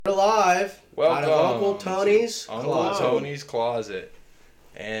live Welcome out of Uncle Tony's closet.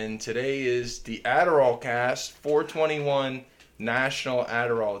 And today is the Adderall cast, 421 National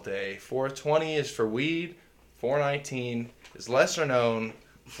Adderall Day. 420 is for weed, 419 is lesser known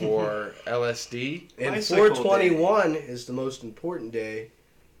for LSD. And 421 is the most important day.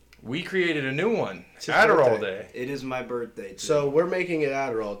 We created a new one, It's his Adderall birthday. Day. It is my birthday, too. So we're making it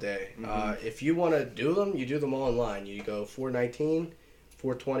Adderall Day. Mm-hmm. If you want to do them, you do them all online. You go 419,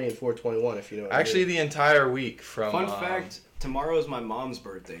 420, and 421 if you know what Actually, I mean. the entire week from... Fun fact, tomorrow is my mom's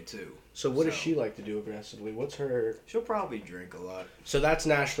birthday, too. So what does she like to do aggressively? What's her... She'll probably drink a lot. So that's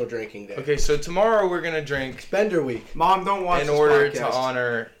National Drinking Day. Okay, so tomorrow we're going to drink... Bender Week. Mom, don't watch in this order podcast. to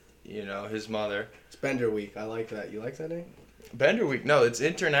honor, his mother. It's Bender Week. I like that. You like that name? Bender Week? No, it's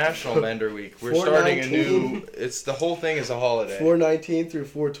International Bender Week. We're starting a new... It's the whole thing is a holiday. 419 through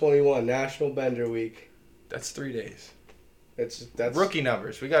 421, National Bender Week. That's 3 days. That's Rookie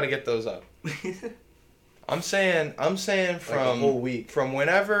numbers. We got to get those up. I'm saying from like a whole week. From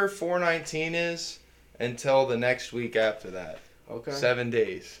whenever 419 is until the next week after that. Okay. 7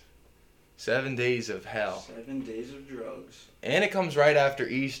 days. 7 days of hell. 7 days of drugs. And it comes right after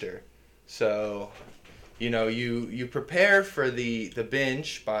Easter. So, you prepare for the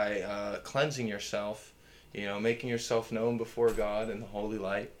binge by cleansing yourself, making yourself known before God in the holy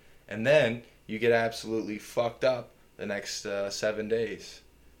light. And then you get absolutely fucked up the next 7 days.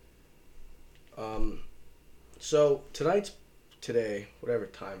 So today, whatever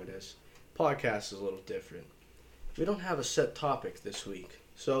time it is, podcast is a little different. We don't have a set topic this week.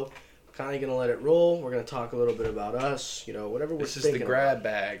 So we're kind of going to let it roll. We're going to talk a little bit about us, whatever we're This is thinking the grab about.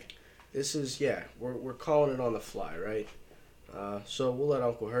 bag. This is, we're calling it on the fly, right? So we'll let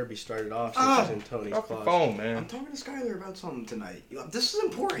Uncle Herbie start it off since he's in Tony's Off the closet. phone, I'm man. talking to Skylar about something tonight. This is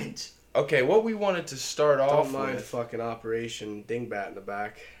important. Okay, what we wanted to start off Don't mind with... fucking Operation Dingbat in the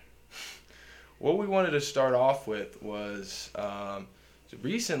back. What we wanted to start off with was... So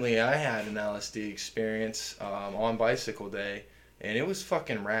recently I had an LSD experience on Bicycle Day, and it was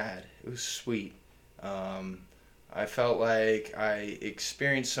fucking rad. It was sweet. I felt like I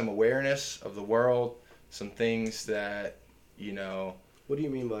experienced some awareness of the world, some things that, What do you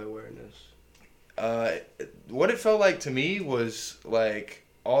mean by awareness? what it felt like to me was like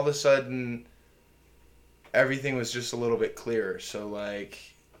all of a sudden everything was just a little bit clearer. So like,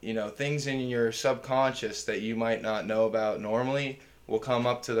 things in your subconscious that you might not know about normally will come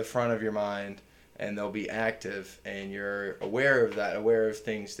up to the front of your mind and they'll be active, and you're aware of that, aware of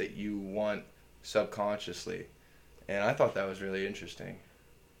things that you want subconsciously. And I thought that was really interesting.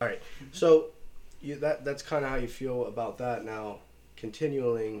 All right. So that's kind of how you feel about that. Now,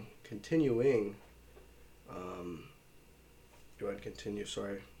 continuing. Go ahead, continue.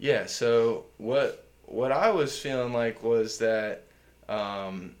 Sorry. Yeah. So what I was feeling like was that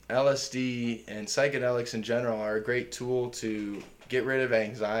LSD and psychedelics in general are a great tool to get rid of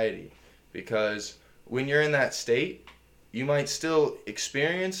anxiety, because when you're in that state, you might still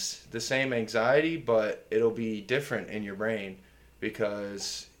experience the same anxiety, but it'll be different in your brain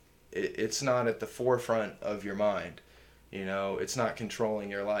because it's not at the forefront of your mind. It's not controlling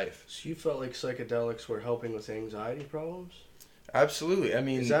your life. So you felt like psychedelics were helping with anxiety problems? Absolutely. I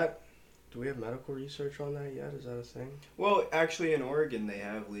mean... Do we have medical research on that yet? Is that a thing? Well, actually, in Oregon, they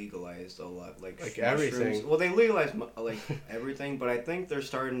have legalized a lot, like everything. Well, they legalized everything, but I think they're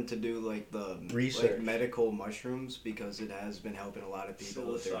starting to do the research, medical mushrooms, because it has been helping a lot of people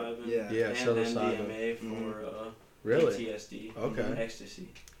with their and psilocybin. MDMA for really? PTSD, okay, ecstasy.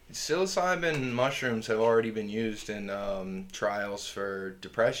 Psilocybin mushrooms have already been used in trials for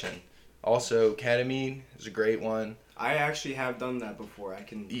depression. Also, ketamine is a great one. I actually have done that before. I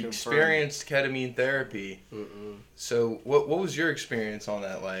can confirm. Experienced ketamine therapy. Mm-mm. So what was your experience on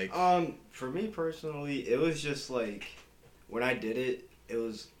that like? For me personally, it was just like, when I did it,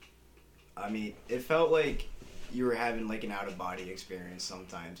 it felt like you were having like an out-of-body experience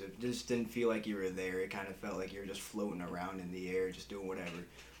sometimes. It just didn't feel like you were there. It kind of felt like you were just floating around in the air, just doing whatever.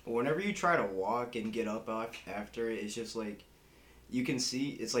 But whenever you try to walk and get up after it, it's just like, you can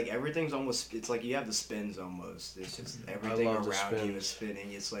see, it's like everything's almost, it's like you have the spins almost. It's just everything around you is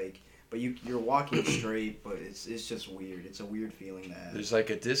spinning. It's like, but you're walking straight, but it's just weird. It's a weird feeling to have. There's like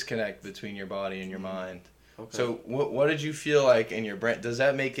a disconnect between your body and your mind. Okay. So what did you feel like in your brain? Does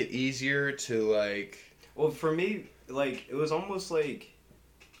that make it easier to like... Well, for me, like, it was almost like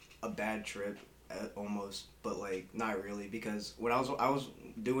a bad trip, almost, but like not really, because when I was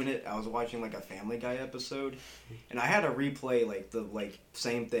doing it, I was watching like a Family Guy episode, and I had to replay like the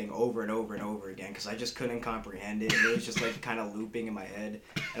same thing over and over and over again because I just couldn't comprehend it. It was just like kind of looping in my head,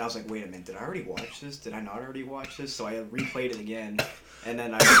 and I was like, wait a minute, did I already watch this? Did I not already watch this? So I replayed it again, And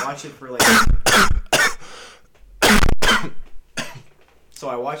then I watched it for like. So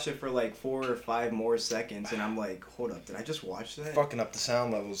I watched it for like 4 or 5 more seconds, and I'm like, hold up, did I just watch that? Fucking up the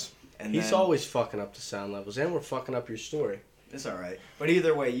sound levels. And He's then, always fucking up the sound levels, and we're fucking up your story. It's alright. But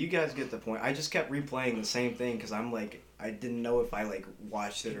either way, you guys get the point. I just kept replaying the same thing because I'm like, I didn't know if I like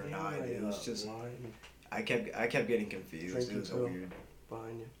watched it or not. It was just, I kept getting confused. It was so weird.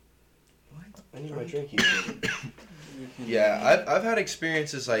 Behind you. What? I need my drink. Yeah, I've had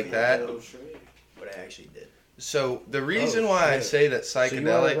experiences like that. But I actually did. So the reason why I say that So you ended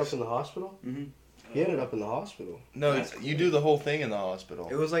psychedelics. up in the hospital? Mm-hmm. He ended up in the hospital. No, you do the whole thing in the hospital.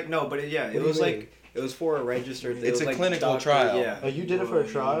 It was like, no, but it was like, it was for a registered thing. It's it was a like clinical doctor, trial. Yeah. Oh, you did it for a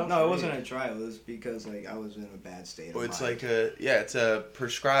trial? No, it wasn't a trial. It was because like I was in a bad state of Well, it's mind. like it's a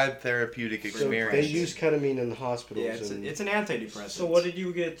prescribed therapeutic So experience. they use ketamine in the hospitals. Yeah, it's an antidepressant. So what did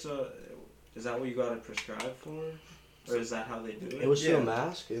you get? Is that what you got it prescribed for, or is that how they do it? It was through Yeah. a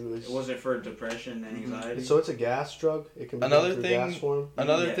mask. It Was it for depression and anxiety? So it's a gas drug. It can be Another through thing- gas form.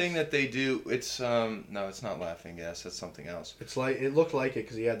 Another Yes. thing that they do, it's no, it's not laughing gas. That's something else. It's like it looked like it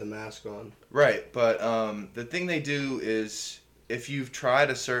because he had the mask on. Right, but the thing they do is if you've tried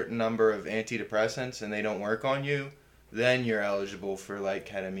a certain number of antidepressants and they don't work on you, then you're eligible for like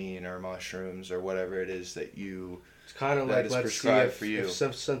ketamine or mushrooms or whatever it is that you. It's kind of That like is let's see prescribed if, for you.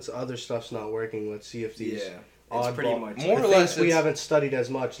 since other stuff's not working, let's see if these Yeah, oddball, it's pretty much More the or things less we it's- haven't studied as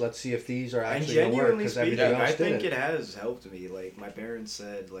much. Let's see if these are And actually going to work genuinely because speaking, everything I else think didn't. it has helped me. Like my parents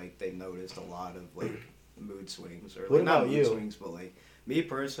said, like they noticed a lot of like mood swings, or What like, not about mood you? swings, but like me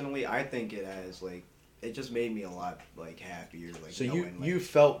personally, I think it has like it just made me a lot like happier. Like So knowing, like, you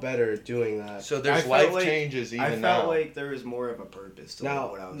felt better doing that. So I there's felt life like- changes even I felt now. like there was more of a purpose to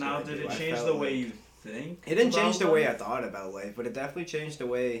Now- what I was. Now, gonna did do. it I change felt the way like- you think? It didn't change about the way I life? thought about life, but it definitely changed the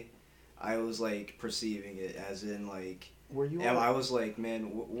way I was like perceiving it. As in, like, Were you? I was like, man,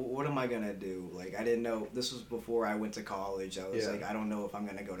 what am I gonna do? Like, I didn't know. This was before I went to college. I was Yeah. like, I don't know if I'm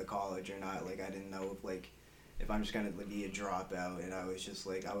gonna go to college or not. Like, I didn't know if I'm just gonna be a dropout. And I was just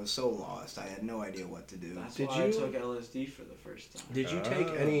like, I was so lost. I had no idea what to do. That's Did why I you- took LSD for the first time. Did you take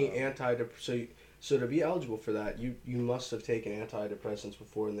any Oh. antidepressants? So to be eligible for that, you must have taken antidepressants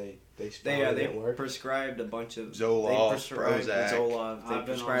before, and they found it They didn't work. prescribed a bunch of Zoloft, they prescribed Prozac. Zoloft. They I've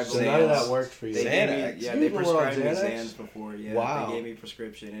been on prescribed So Xanax. none of that worked for you. They gave me, Xanax. yeah, You they even were on prescribed me Xanax? Xans before. Yeah, Wow. they gave me a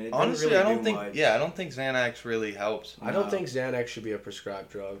prescription, and it Honestly, didn't really I don't think. much. Yeah, I don't think Xanax really helps. I don't No. think Xanax should be a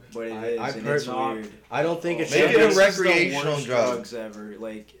prescribed drug. But it I- is, I've and heard- it's weird. I don't think it Make should. it a Xanax is recreational the worst drug. drugs ever.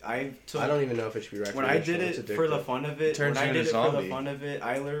 Like I took. I don't even know if it should be When recreational. I did It's it for the addictive. fun of it, Turns when I you did into it for the zombie. fun of it,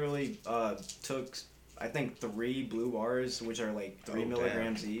 I literally took, I think 3 blue bars, which are like 3 Oh,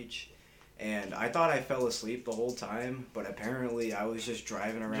 milligrams each. And I thought I fell asleep the whole time, but apparently I was just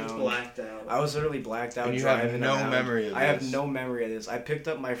driving around. Just blacked out. I was literally blacked out And you driving have no around. memory of I have this. no memory of this. I picked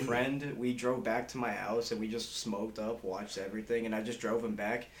up my friend. We drove back to my house and we just smoked up, watched everything, and I just drove him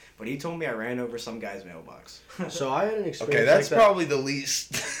back. But he told me I ran over some guy's mailbox. So I had an experience. Okay, that's like that. probably the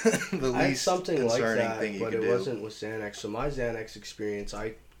least the I had least something like concerning that, thing you but could it do. wasn't with Xanax. So my Xanax experience,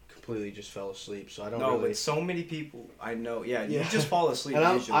 I completely just fell asleep. So I don't No, really. but so many people I know. Yeah, Yeah. you just fall asleep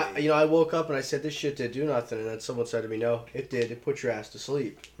And usually. I woke up and I said, this shit did do nothing. And then someone said to me, no, it did. It put your ass to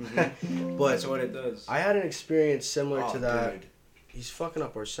sleep. Mhm. But That's what it does. I had an experience similar Oh, to that. dude. He's fucking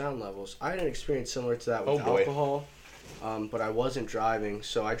up our sound levels. I had an experience similar to that Oh, with boy. alcohol, but I wasn't driving.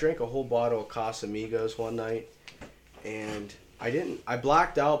 So I drank a whole bottle of Casamigos one night, and I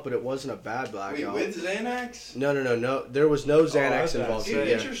blacked out, but it wasn't a bad blackout. Xanax? No. There was no was Xanax about to involved. say, So,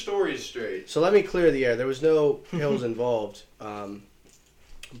 get yeah. your stories straight. So let me clear the air. There was no pills involved.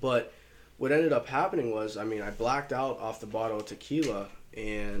 But what ended up happening was, I mean, I blacked out off the bottle of tequila,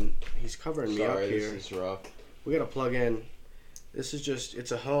 and he's covering me up here. This is rough. We gotta plug in. This is just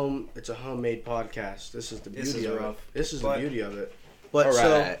it's a homemade podcast. This is the This beauty is of rough. it. This is But- the beauty of it. But All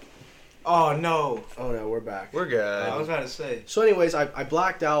right. Oh no! oh no, we're back. We're good. I was about to say. So anyways, I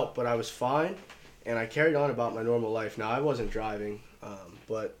blacked out, but I was fine, and I carried on about my normal life. Now I wasn't driving,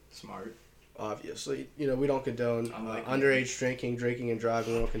 but Smart. obviously, we don't condone Unlike me. underage drinking and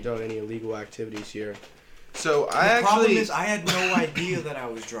driving. We don't condone any illegal activities here. So The I problem actually is I had no idea that I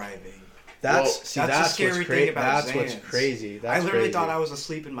was driving. That's Well, that's the scary what's thing about That's what's Xans. crazy. That's I literally crazy. thought I was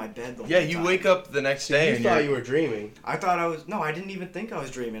asleep in my bed the whole yeah, time. you wake up the next So day you and thought you're you were dreaming. I thought I was. No, I didn't even think I was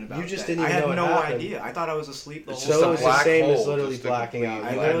dreaming about You just that. didn't even I had know it no happened. idea. I thought I was asleep the It's whole just a time. it's the black same as hole, literally just a blacking out.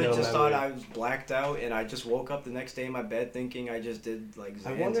 complete- I You literally had no just memory. thought I was blacked out, and I just woke up the next day in my bed thinking I just did like Xans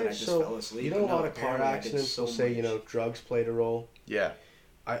I wonder, and I just so fell asleep. you know, but a no, lot of car apparently I did accidents so will say, much. drugs played a role. yeah.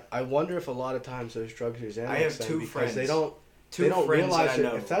 I wonder if a lot of times those drugs are Xanax. I have then, two because friends. they don't Two they don't friends realize that I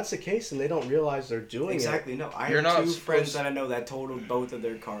know. if that's the case, then they don't realize they're doing Exactly. it. No, I You're have not two friends supposed- that I know that totaled both of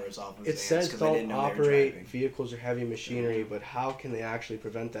their cars off of It Xanax says 'cause they didn't don't know they were operate driving. vehicles or heavy machinery, but how can they actually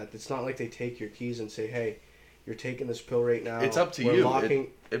prevent that? It's not like they take your keys and say, "Hey, you're taking this pill right now." It's up to We're you.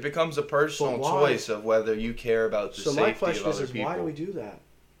 Locking. It becomes a personal But why? choice of whether you care about the So safety my of question other is, people. why do we do that?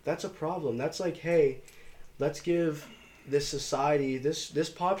 That's a problem. That's like, hey, let's give this society, this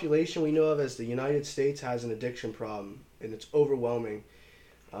population we know of as the United States has an addiction problem, and it's overwhelming.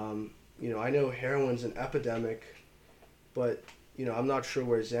 I know heroin's an epidemic, but I'm not sure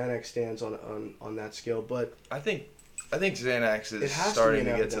where Xanax stands on that scale. But I think Xanax It is has to be starting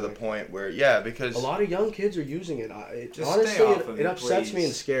an to get to the epidemic. point where, because a lot of young kids are using it. Just Honestly, stay off of it it, upsets me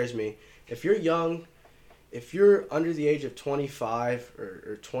and please. scares me. If you're young, if you're under the age of 25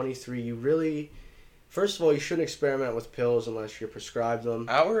 or 23, you really, first of all, you shouldn't experiment with pills unless you're prescribed them.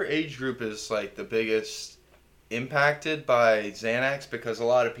 our age group is like the biggest impacted by Xanax because a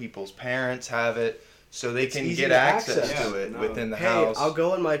lot of people's parents have it, so they It's can easy get to access access. to it Yeah, no. within the Hey, house. I'll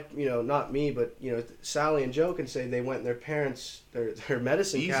go in my, not me, but Sally and Joe can say they went in their parents' their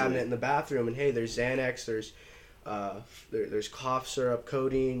medicine Easily. cabinet in the bathroom, and hey, there's Xanax, there's cough syrup,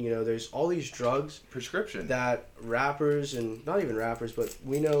 codeine, there's all these drugs Prescription. that rappers and not even rappers, but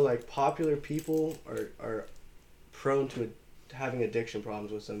we know like popular people are prone to having addiction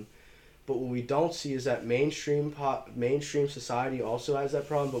problems with them. But what we don't see is that mainstream society also has that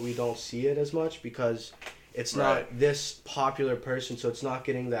problem, but we don't see it as much because it's not Right. this popular person, so it's not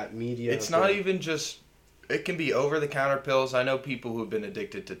getting that media. It's not even just. It can be over-the-counter pills. I know people who've been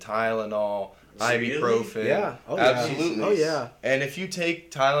addicted to Tylenol, Really? ibuprofen. Yeah. Oh, yeah. Absolutely. Oh yeah. And if you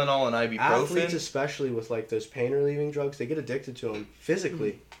take Tylenol and ibuprofen, Athletes, especially with like those pain relieving drugs, they get addicted to them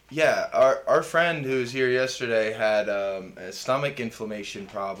physically. yeah, our friend who was here yesterday had a stomach inflammation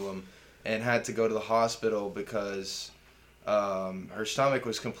problem and had to go to the hospital because her stomach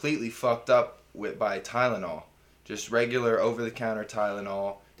was completely fucked up by Tylenol, just regular over-the-counter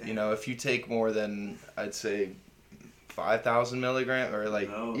Tylenol. Damn. If you take more than, I'd say, 5,000 milligrams, or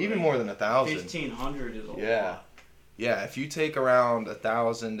No, even like more than 1,000. 1,500 is a Yeah. lot. Yeah, if you take around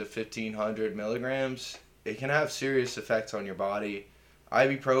 1,000 to 1,500 milligrams, it can have serious effects on your body.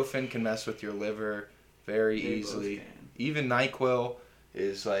 Ibuprofen can mess with your liver very They both easily. can. Even NyQuil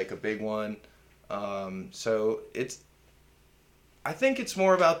is like a big one. I think it's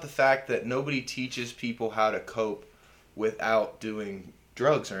more about the fact that nobody teaches people how to cope without doing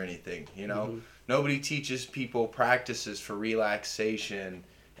drugs or anything, Mhm. Nobody teaches people practices for relaxation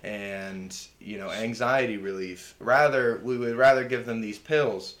and, anxiety relief. We would rather give them these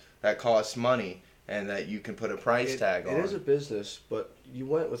pills that cost money and that you can put a price tag on. It is a business, but you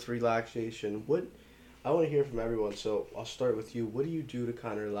went with relaxation. I want to hear from everyone, so I'll start with you. What do you do to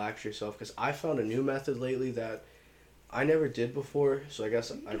kind of relax yourself? Because I found a new method lately that I never did before, so I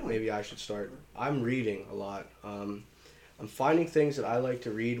guess maybe I should start. I'm reading a lot. I'm finding things that I like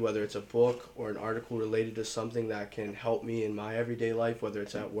to read, whether it's a book or an article related to something that can help me in my everyday life, whether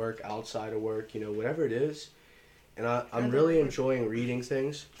it's at work, outside of work, whatever it is. And I'm really enjoying reading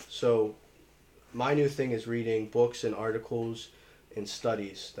things. So my new thing is reading books and articles and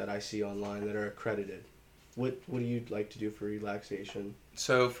studies that I see online that are accredited. What do you like to do for relaxation?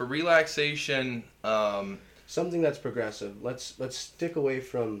 So for relaxation, Something that's progressive. Let's stick away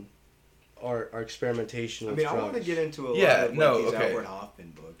from our experimentation with I drugs. want to get into a Yeah, lot of no, these okay. Albert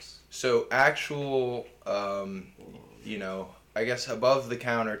Hoffman books. so actual, I guess above the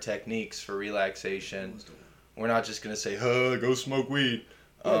counter techniques for relaxation. We're not just gonna say, go smoke weed.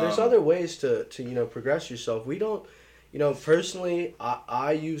 Yeah, there's other ways to progress yourself. We don't, personally,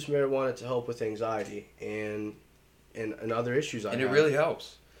 I use marijuana to help with anxiety and other issues I And have. it really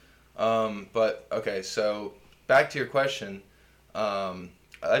helps. But okay, so back to your question.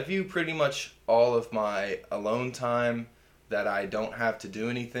 I view pretty much all of my alone time that I don't have to do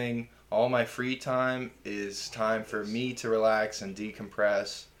anything. All my free time is time for me to relax and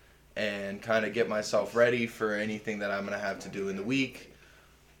decompress and kind of get myself ready for anything that I'm going to have to do in the week.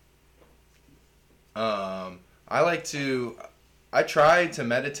 I try to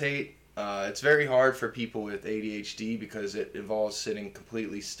meditate. It's very hard for people with ADHD because it involves sitting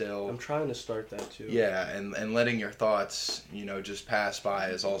completely still. I'm trying to start that too. Yeah, and letting your thoughts, just pass by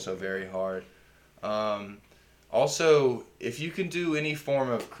is also very hard. Also, if you can do any form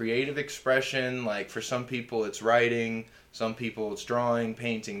of creative expression, like for some people it's writing, some people it's drawing,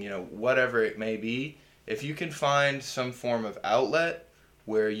 painting, whatever it may be, if you can find some form of outlet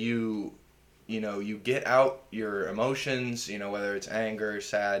where you get out your emotions, whether it's anger,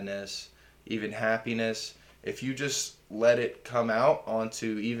 sadness, even happiness, if you just let it come out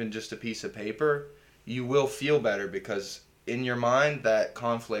onto even just a piece of paper, you will feel better because in your mind, that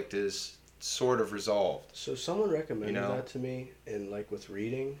conflict is sort of resolved. So someone recommended You know? that to me, and like with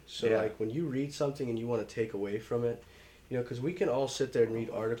reading. So Yeah. like when you read something and you want to take away from it, you know, because we can all sit there and read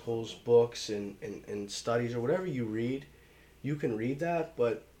articles, books, and studies or whatever you read, you can read that,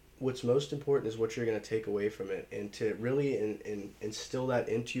 but what's most important is what you're going to take away from it, and to really instill that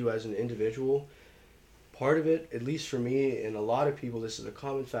into you as an individual. Part of it, at least for me and a lot of people, this is a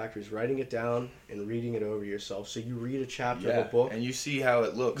common factor, is writing it down and reading it over yourself. So you read a chapter of a book, and you see how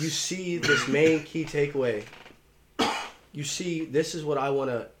it looks. you see this main key takeaway. You see, this is what I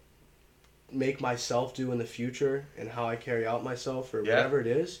want to make myself do in the future and how I carry out myself or whatever it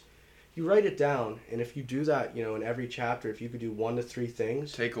is. You write it down, and if you do that, you know, in every chapter, if you could do 1 to 3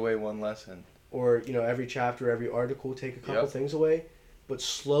 things, Take away one lesson. or, you know, every chapter, every article, take a couple things away, but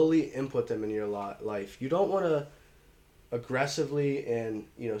slowly input them in your life. You don't want to aggressively and,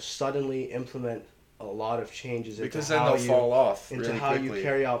 you know, suddenly implement a lot of changes Because into then how they'll fall off into really how quickly. you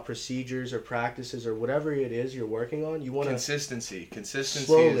carry out procedures or practices or whatever it is you're working on. You want to Consistency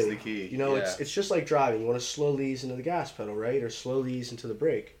slowly, is the key. You know, it's just like driving. You want to slowly ease into the gas pedal, right? Or slowly ease into the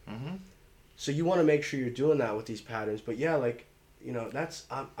brake. Mm-hmm. So you want to make sure you're doing that with these patterns. But yeah, like, you know, that's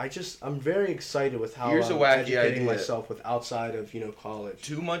I'm very excited with how Here's a I'm wacky educating idea. myself with outside of, you know, college.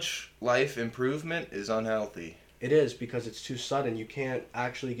 Too much life improvement is unhealthy. It is, because it's too sudden. You can't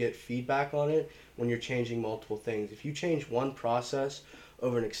actually get feedback on it when you're changing multiple things. If you change one process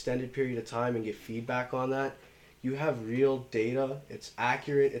over an extended period of time and get feedback on that, you have real data. It's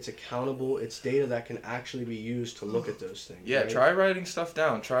accurate. It's accountable. It's data that can actually be used to look at those things. Yeah, right? try writing stuff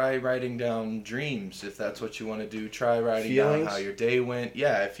down. Try writing down dreams if that's what you want to do. Try writing Feelings. down how your day went.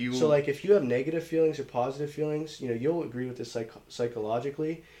 Yeah, if you... So, like, if you have negative feelings or positive feelings, you know, you'll agree with this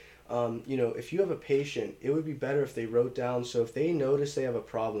psychologically. You know, if you have a patient, it would be better if they wrote down, so if they notice they have a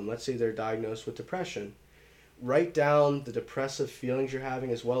problem, let's say they're diagnosed with depression, write down the depressive feelings you're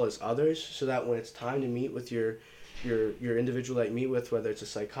having as well as others, so that when it's time to meet with your individual that you meet with, whether it's a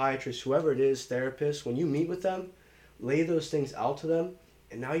psychiatrist, whoever it is, therapist, when you meet with them, lay those things out to them,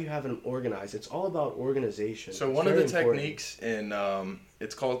 and now you have them organized. It's all about organization. So It's one of the very important. techniques in,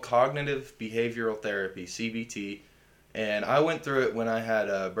 it's called cognitive behavioral therapy, CBT, and I went through it when I had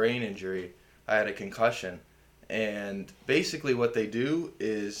a brain injury. I had a concussion, and basically what they do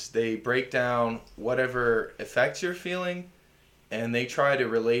is they break down whatever effects you're feeling, and they try to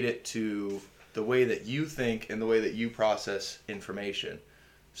relate it to the way that you think and the way that you process information.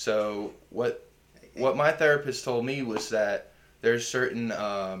 So what my therapist told me was that there's certain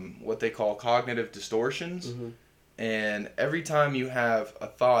what they call cognitive distortions. Mm-hmm. And every time you have a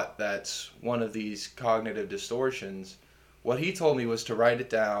thought that's one of these cognitive distortions, what he told me was to write it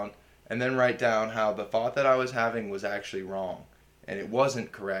down and then write down how the thought that I was having was actually wrong and it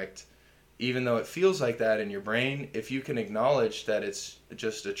wasn't correct. Even though it feels like that in your brain, if you can acknowledge that it's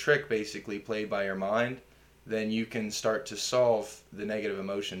just a trick basically played by your mind, then you can start to solve the negative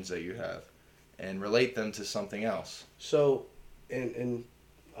emotions that you have and relate them to something else. So, and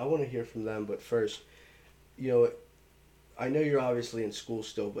I want to hear from them, but first, you know, I know you're obviously in school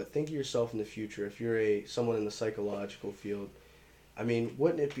still, but think of yourself in the future. If you're someone in the psychological field, I mean,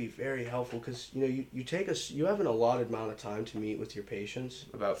 wouldn't it be very helpful? Because, you know, you have an allotted amount of time to meet with your patients.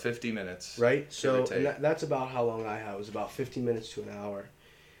 About 50 minutes. Right? So, take. and that's about how long I have. It was about 15 minutes to an hour.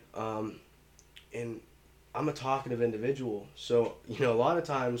 And I'm a talkative individual. So, you know, a lot of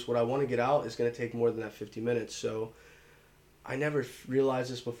times what I want to get out is going to take more than that 50 minutes. So I never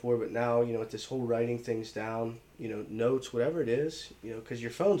realized this before, but now, you know, with this whole writing things down, you know, notes, whatever it is, you know, because your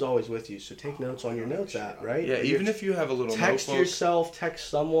phone's always with you. So take notes on your notes app, right? Yeah, Or even if you have a little text notebook. yourself, text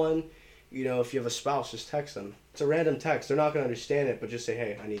someone. You know, if you have a spouse, just text them. It's a random text. They're not going to understand it, but just say,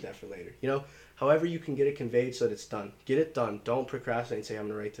 hey, I need that for later. You know, however you can get it conveyed so that it's done. Get it done. Don't procrastinate and say, I'm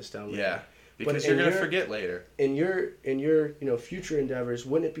going to write this down later. Yeah, because But you're in going to your- forget later. In your you know, future endeavors,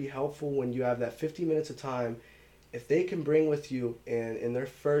 wouldn't it be helpful when you have that 50 minutes of time, if they can bring with you, and in their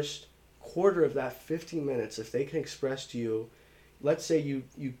first quarter of that 15 minutes, if they can express to you, let's say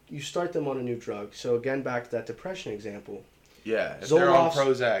you start them on a new drug. So again, back to that depression example. Yeah, if they're on Zoloft's-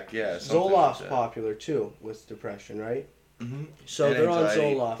 Prozac, yeah. something Zoloft's like that. popular too with depression, right? Mm-hmm. So And they're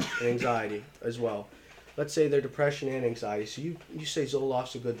anxiety. on Zoloft and anxiety as well. Let's say they're depression and anxiety. So you say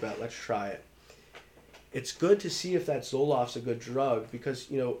Zoloft's a good bet. Let's try it. It's good to see if that Zoloft's a good drug because,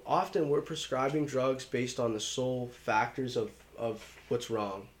 you know, often we're prescribing drugs based on the sole factors of what's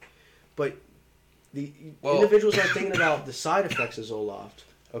wrong. But the individuals aren't thinking about the side effects of Zoloft.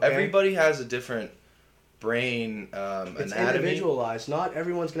 Okay? Everybody has a different brain It's anatomy. individualized. Not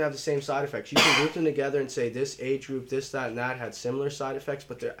everyone's going to have the same side effects. You can group them together and say this age group, this, that, and that had similar side effects,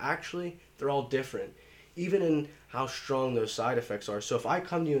 but they're all different. even in how strong those side effects are. So if I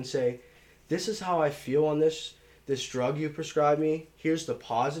come to you and say, this is how I feel on this drug you prescribed me, here's the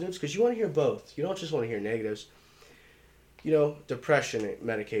positives, because you want to hear both. You don't just want to hear negatives. You know, depression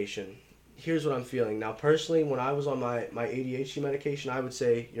medication. Here's what I'm feeling. Now, personally, when I was on my ADHD medication, I would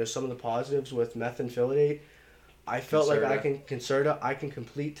say, you know, some of the positives with methamphetamine, I felt like I can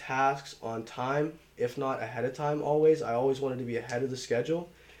complete tasks on time, if not ahead of time always. I always wanted to be ahead of the schedule.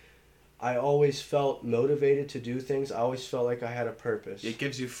 I always felt motivated to do things. I always felt like I had a purpose. It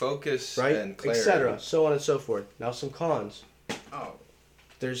gives you focus, right? and clarity. Etc. So on and so forth. Now some cons. Oh.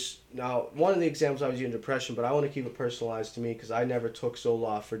 Now one of the examples I was using depression, but I want to keep it personalized to me because I never took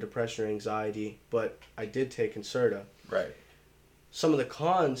Zoloft for depression or anxiety, but I did take Concerta. Right. Some of the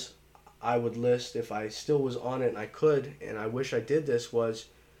cons I would list if I still was on it and I could, and I wish I did this, was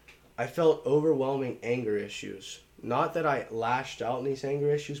I felt overwhelming anger issues. Not that I lashed out in these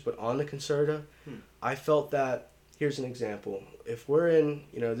anger issues, but on the Concerta, I felt that, here's an example. If we're in,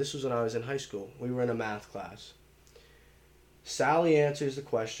 you know, this was when I was in high school. We were in a math class. Sally answers the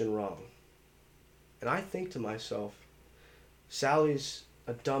question wrong. And I think to myself, Sally's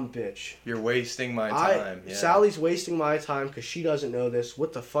a dumb bitch. You're wasting my time. Yeah. Sally's wasting my time because she doesn't know this.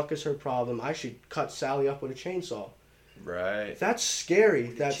 What the fuck is her problem? I should cut Sally up with a chainsaw. Right. That's scary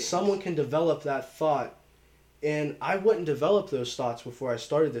that someone can develop that thought. And I wouldn't develop those thoughts before I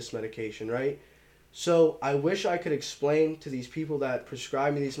started this medication, right? So I wish I could explain to these people that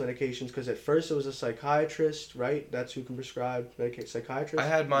prescribe me these medications, because at first it was a psychiatrist, right? That's who can prescribe psychiatrist. I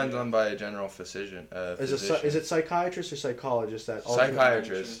had mine done by a general physician. Is it psychiatrist or psychologist?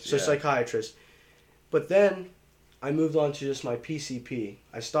 Psychiatrist. So psychiatrist. But then I moved on to just my PCP.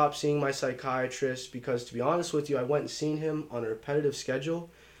 I stopped seeing my psychiatrist because, to be honest with you, I went and seen him on a repetitive schedule.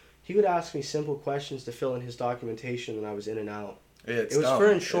 He would ask me simple questions to fill in his documentation, and I was in and out. Yeah, it was dumb.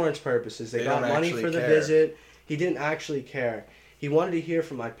 For insurance purposes. They got money for the visit. He didn't actually care. He wanted to hear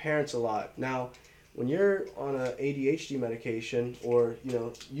from my parents a lot. Now, when you're on a ADHD medication, or, you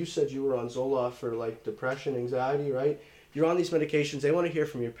know, you said you were on Zoloft for, like, depression, anxiety, right? You're on these medications. They want to hear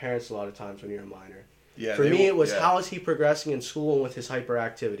from your parents a lot of times when you're a minor. Yeah, for me, it was, how is he progressing in school and with his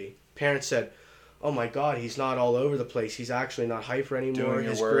hyperactivity? Parents said, oh my God, he's not all over the place. He's actually not hyper anymore.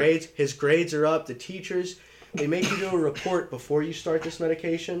 His grades are up. The teachers, they make you do a report before you start this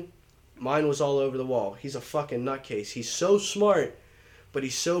medication. Mine was all over the wall. He's a fucking nutcase. He's so smart, but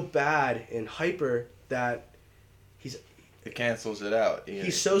he's so bad and hyper that it cancels it out.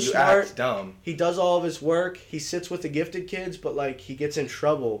 He's so smart. Act dumb. He does all of his work. He sits with the gifted kids, but like he gets in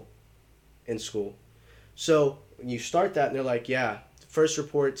trouble in school. So when you start that and they're like, yeah, first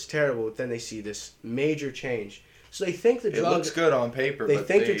report's terrible, but then they see this major change. So they think the drug... It looks good on paper, but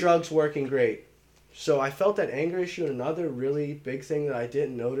the drug's working great. So I felt that anger issue, and another really big thing that I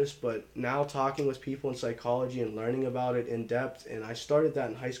didn't notice, but now talking with people in psychology and learning about it in depth, and I started that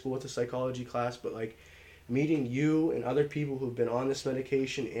in high school with a psychology class, but like meeting you and other people who've been on this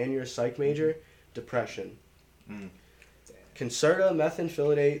medication and you're a psych major, depression. Concerta,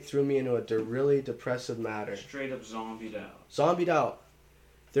 methamphetamine threw me into a really depressive matter. Straight up zombied out. Zombied out.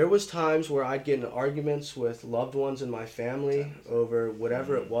 There was times where I'd get in arguments with loved ones in my family over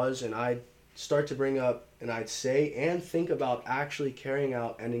whatever it was, and I'd start to bring up, and I'd say and think about actually carrying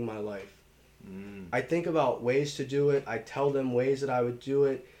out ending my life. I'd think about ways to do it. I'd tell them ways that I would do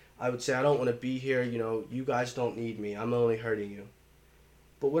it. I would say, I don't want to be here, you know, you guys don't need me. I'm only hurting you.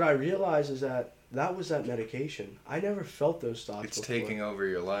 But what I realized is that was that medication. I never felt those thoughts It's before. taking over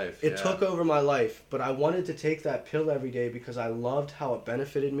your life. It took over my life, but I wanted to take that pill every day because I loved how it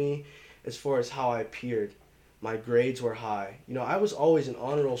benefited me as far as how I appeared. My grades were high. You know, I was always an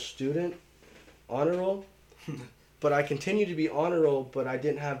honor roll student. Honor roll. But I continued to be honor roll, but I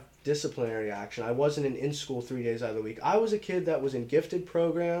didn't have disciplinary action. I wasn't in school 3 days out of the week. I was a kid that was in gifted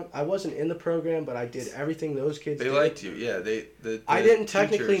program. I wasn't in the program, but I did everything those kids did. They liked you, yeah. I didn't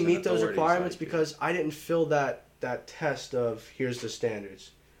technically meet those requirements because I didn't fill that test of here's the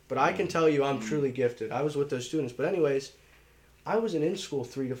standards. But I can tell you I'm truly gifted. I was with those students. But anyways, I wasn't in school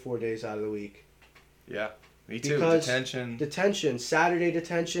 3 to 4 days out of the week. Yeah, me too. Because detention, Saturday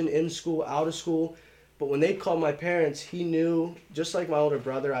detention, in school, out of school. But when they'd call my parents, he knew, just like my older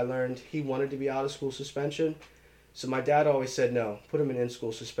brother, I learned he wanted to be out of school suspension. So my dad always said, no, put him in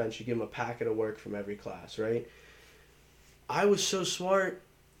school suspension, give him a packet of work from every class, right? I was so smart,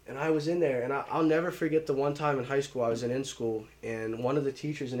 and I was in there. And I'll never forget the one time in high school I was in school, and one of the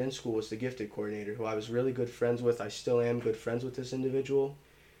teachers in school was the gifted coordinator, who I was really good friends with. I still am good friends with this individual.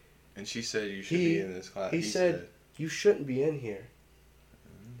 And she said you should be in this class. He said, you shouldn't be in here.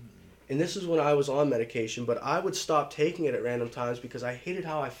 And this is when I was on medication, but I would stop taking it at random times because I hated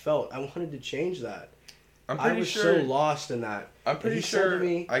how I felt. I wanted to change that. I was so lost in that. I'm pretty sure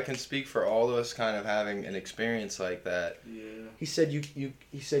I can speak for all of us kind of having an experience like that. Yeah. He said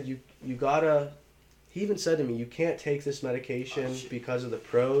you gotta. He even said to me, you can't take this medication because of the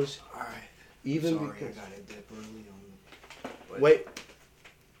pros. All right. Even Sorry, because. I got a dip early on. Wait.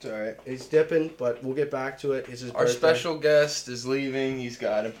 It's alright. He's dipping, but we'll get back to it. It's his Our birthday. special guest is leaving. He's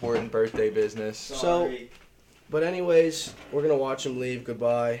got important birthday business. So, but anyways, we're gonna watch him leave.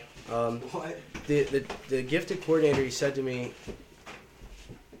 Goodbye. What? The gifted coordinator, he said to me,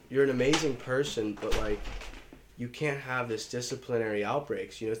 "You're an amazing person, but like, you can't have this disciplinary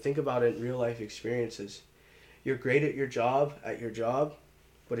outbreaks. Think about it in real life experiences. You're great at your job,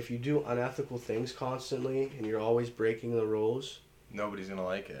 but if you do unethical things constantly and you're always breaking the rules, nobody's gonna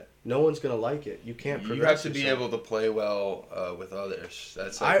like it. No one's gonna like it. You can't progress. You have to be yourself. able to play well with others.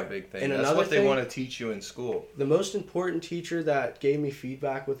 That's like a big thing. And that's what they want to teach you in school. The most important teacher that gave me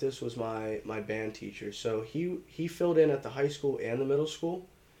feedback with this was my band teacher. So he filled in at the high school and the middle school.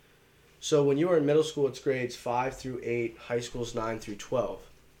 So when you were in middle school, it's grades 5 through 8. High school's 9 through 12.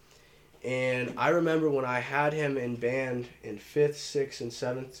 And I remember when I had him in band in 5th, 6th, and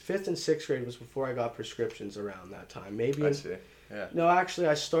 7th. 5th and 6th grade was before I got prescriptions around that time. I see. Yeah. No, actually,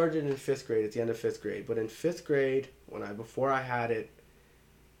 I started in 5th grade, at the end of 5th grade. But in 5th grade, before I had it,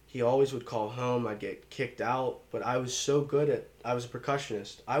 he always would call home. I'd get kicked out. But I was so good I was a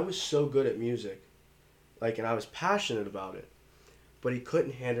percussionist. I was so good at music. And I was passionate about it. But he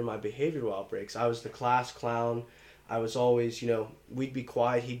couldn't handle my behavioral outbreaks. I was the class clown. I was always, we'd be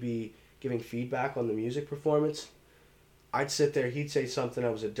quiet. He'd be giving feedback on the music performance. I'd sit there. He'd say something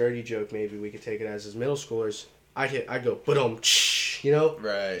that was a dirty joke, maybe we could take it as middle schoolers. I'd go, ba-dum,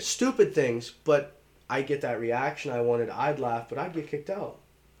 Right. Stupid things, but I get that reaction I wanted. I'd laugh, but I'd get kicked out.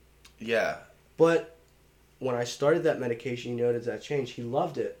 Yeah. But when I started that medication, he noticed that change. He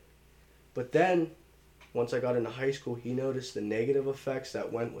loved it. But then, once I got into high school, he noticed the negative effects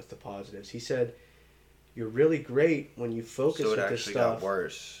that went with the positives. He said, "You're really great when you focus with this stuff." So it actually got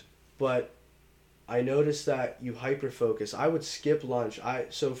worse. But I noticed that you hyper-focus. I would skip lunch.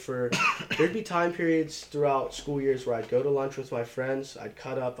 There'd be time periods throughout school years where I'd go to lunch with my friends, I'd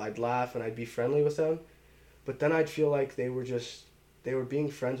cut up, I'd laugh, and I'd be friendly with them. But then I'd feel like they were being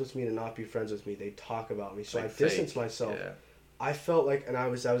friends with me to not be friends with me. They'd talk about me. So I distanced myself. Yeah. I felt like, and that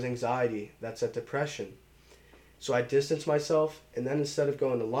was anxiety. That's a depression. So I distanced myself, and then instead of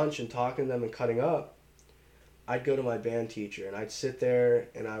going to lunch and talking to them and cutting up, I'd go to my band teacher, and I'd sit there,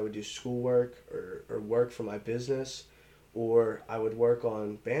 and I would do schoolwork or work for my business, or I would work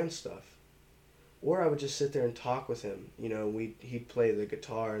on band stuff. Or I would just sit there and talk with him. He'd play the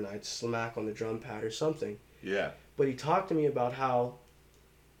guitar, and I'd smack on the drum pad or something. Yeah. But he talked to me about how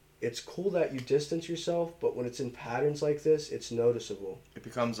it's cool that you distance yourself, but when it's in patterns like this, it's noticeable. It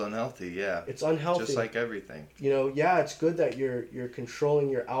becomes unhealthy, yeah. It's unhealthy. Just like everything. It's good that you're controlling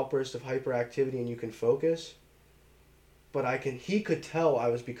your outburst of hyperactivity and you can focus. But he could tell I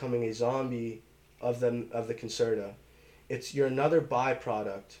was becoming a zombie of the Concerta. You're another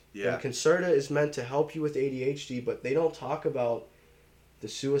byproduct. Yeah. And Concerta is meant to help you with ADHD, but they don't talk about the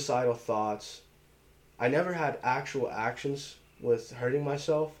suicidal thoughts. I never had actual actions with hurting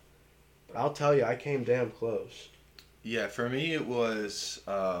myself, but I'll tell you, I came damn close. Yeah, for me it was,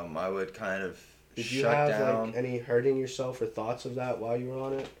 I would kind of Did you have any hurting yourself or thoughts of that while you were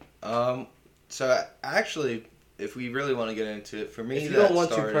on it? So actually, if we really want to get into it, for me, if you don't want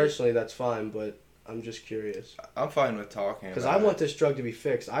to personally, that's fine. But I'm just curious. I'm fine with talking because I want this drug to be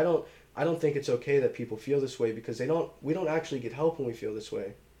fixed. I don't think it's okay that people feel this way because we don't actually get help when we feel this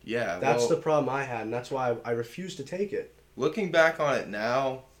way. Yeah, that's the problem I had, and that's why I refused to take it. Looking back on it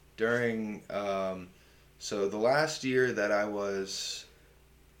now, during so the last year that I was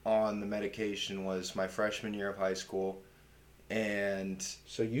on the medication was my freshman year of high school. And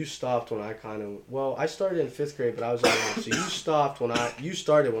so you stopped when I I started in 5th grade, but I was so you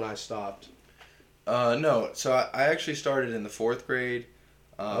started when I stopped. No, so I actually started in the 4th grade.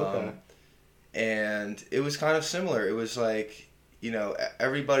 Okay. And it was kind of similar. It was like,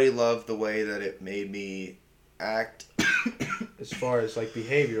 everybody loved the way that it made me act. As far as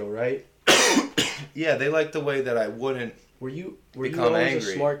behavioral, right? Yeah, they liked the way that I wouldn't. Were you always angry.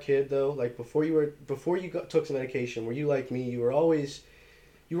 A smart kid though? Before you took the medication, were you like me? You were always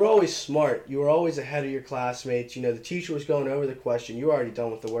smart. You were always ahead of your classmates. The teacher was going over the question. You were already done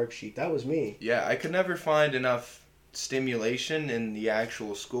with the worksheet. That was me. Yeah, I could never find enough stimulation in the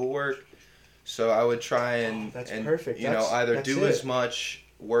actual schoolwork, so I would try and perfect. Either do as much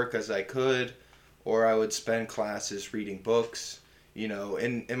work as I could, or I would spend classes reading books. You know,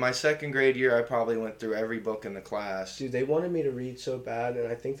 in my second grade year, I probably went through every book in the class. Dude, they wanted me to read so bad, and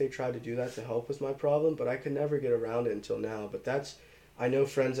I think they tried to do that to help with my problem, but I could never get around it until now. But I know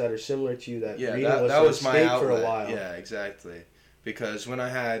friends that are similar to you that reading was my escape for a while. Yeah, exactly. Because when I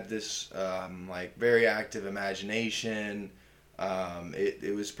had this like very active imagination,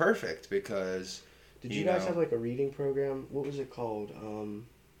 it was perfect because. Did you guys have like a reading program? What was it called?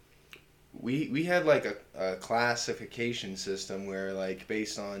 We had like a classification system where like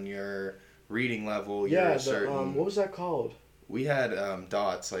based on your reading level, you're certain. What was that called? We had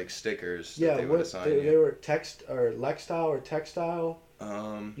dots like stickers. That they would assign they were text or lextile or textile. You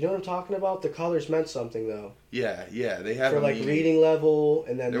know what I'm talking about? The colors meant something though. Yeah, they have for like meaning. Reading level,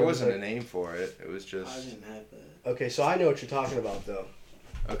 and then there wasn't a name for it. It was just. I didn't have that. Okay, so I know what you're talking about though.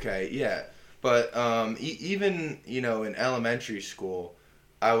 Okay, yeah, but even in elementary school,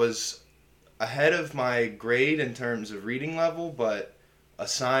 I was ahead of my grade in terms of reading level, but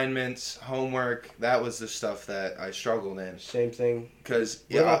assignments, homework, that was the stuff that I struggled in. Same thing. Because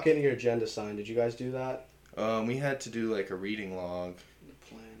what about getting your agenda signed? Did you guys do that? We had to do like a reading log.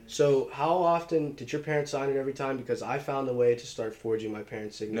 So how often did your parents sign it every time? Because I found a way to start forging my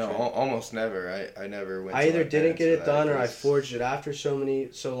parents' signature. No, almost never. I never went. I either didn't get it done or I forged it after so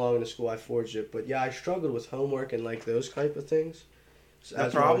long in the school. I forged it, but yeah, I struggled with homework and like those type of things. So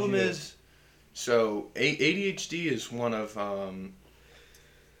the problem is, so ADHD is one of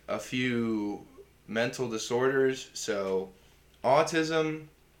a few mental disorders. So autism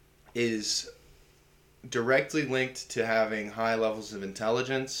is directly linked to having high levels of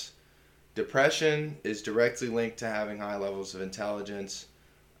intelligence. Depression is directly linked to having high levels of intelligence.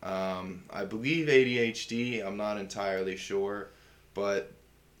 I believe ADHD, I'm not entirely sure, but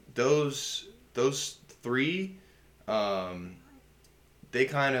those three, they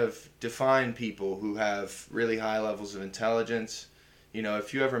kind of define people who have really high levels of intelligence. You know,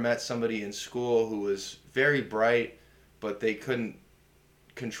 if you ever met somebody in school who was very bright, but they couldn't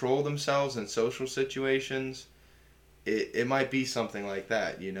control themselves in social situations, it might be something like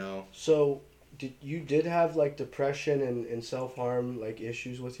that, you know. So did have like depression and self-harm like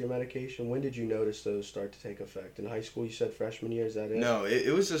issues with your medication? When did you notice those start to take effect? In high school, you said freshman year, is that it? No,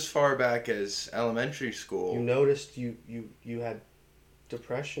 it was as far back as elementary school. You noticed you had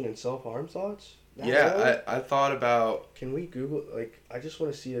depression and self-harm thoughts? I thought about... Can we Google, like, I just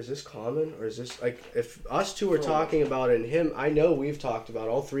want to see, is this common? Or is this, like, if us two are talking about it and him, I know we've talked about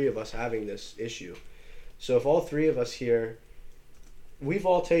all three of us having this issue. So if all three of us here, we've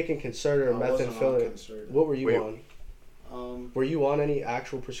all taken Concerta or methamphetamine. What were you on? Were you on any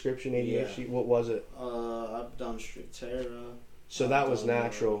actual prescription ADHD? Yeah. What was it? I've done Strattera. So that was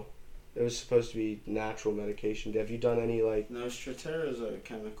natural. It was supposed to be natural medication. Have you done any like... No, Strattera is a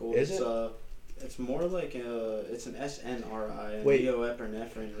chemical. Is it? It's more like it's an SNRI,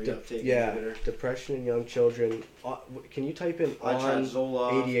 neoepinephrine reuptake inhibitor. Depression in young children. Can you type in on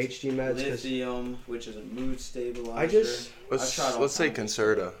Zoloft, ADHD meds? Lithium, which is a mood stabilizer. Let's say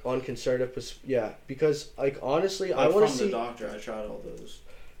Concerta. On Concerta, yeah, because like honestly, but I want to see. From the doctor, I tried all those.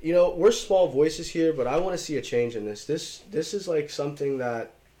 You know, we're small voices here, but I want to see a change in this. This is like something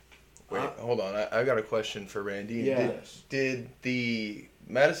that. Wait, hold on. I got a question for Randy. Yeah. Did the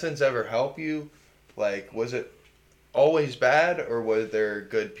medicines ever help you? Like, was it always bad, or were there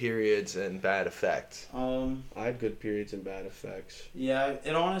good periods and bad effects? I had good periods and bad effects. Yeah,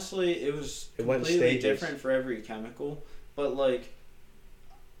 it was completely different for every chemical, but like,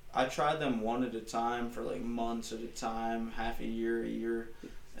 I tried them one at a time for like months at a time, half a year,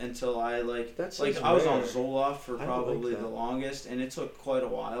 until I I was on Zoloft for probably the longest, and it took quite a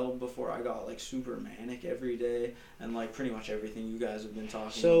while before I got like super manic every day and like pretty much everything you guys have been talking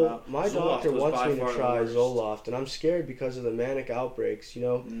about. So my doctor wants me to try Zoloft, and I'm scared because of the manic outbreaks, you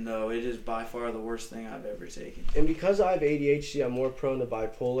know. No, it is by far the worst thing I've ever taken. And because I have ADHD, I'm more prone to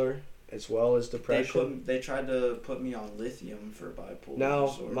bipolar as well as depression. They tried to put me on lithium for bipolar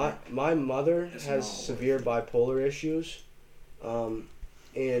disorder. Now, my mother has severe bipolar issues.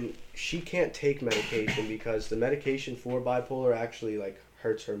 And she can't take medication because the medication for bipolar actually like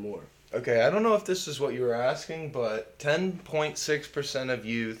hurts her more. Okay, I don't know if this is what you were asking, but 10.6% of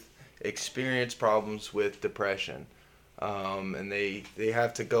youth experience problems with depression. And they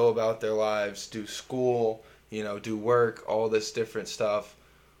have to go about their lives, do school, do work, all this different stuff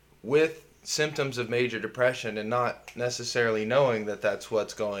with symptoms of major depression and not necessarily knowing that that's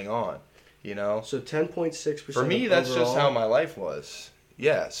what's going on, So 10.6%. For me, that's just how my life was.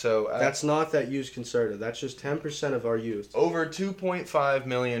 Yeah, so... that's not that use Concerta. That's just 10% of our youth. Over 2.5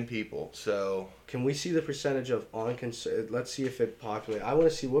 million people, so... Can we see the percentage of on Concerta? Let's see if it populates. I want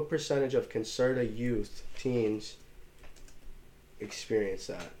to see what percentage of Concerta youth, teens, experience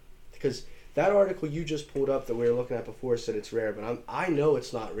that? Because that article you just pulled up that we were looking at before said it's rare, but I know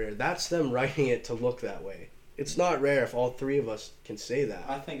it's not rare. That's them writing it to look that way. It's not rare if all three of us can say that.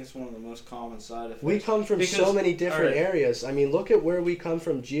 I think it's one of the most common side effects. We come from so many different areas. I mean, look at where we come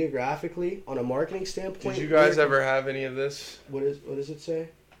from geographically on a marketing standpoint. Did you guys ever have any of this? What does it say?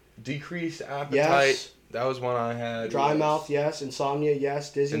 Decreased appetite. Yes. That was one I had. Dry mouth, yes. Insomnia,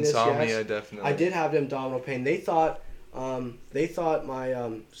 yes. Dizziness, yes. Insomnia, definitely. I did have abdominal pain. They thought my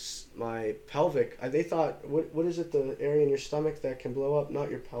pelvic. They thought what is it? The area in your stomach that can blow up? Not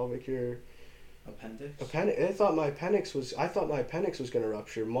your pelvic. Your appendix. They thought my appendix was. I thought my appendix was going to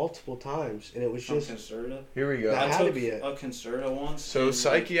rupture multiple times, and it was just. Concerta. Here we go. That had to be it. A Concerta once. So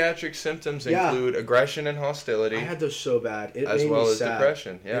psychiatric symptoms include aggression and hostility. I had those so bad. It as made well me as sad.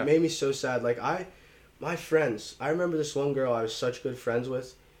 depression. Yeah. It made me so sad. Like my friends. I remember this one girl I was such good friends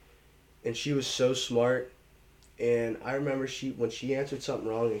with, and she was so smart. And I remember when she answered something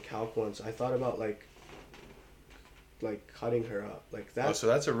wrong in calc once, I thought about like cutting her up, like that. Oh, so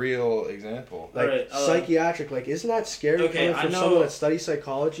that's a real example. Like right, psychiatric, like isn't that scary? Okay, coming from someone that studies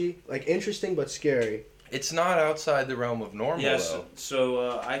psychology, like interesting but scary. It's not outside the realm of normal, though.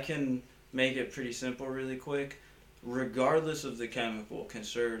 So I can make it pretty simple, really quick. Regardless of the chemical,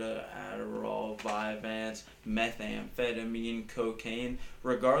 Concerta, Adderall, Vyvanse, methamphetamine, cocaine,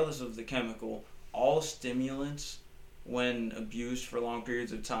 regardless of the chemical, all stimulants, when abused for long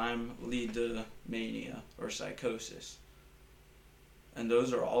periods of time, lead to mania or psychosis. And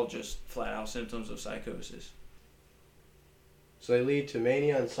those are all just flat-out symptoms of psychosis. So they lead to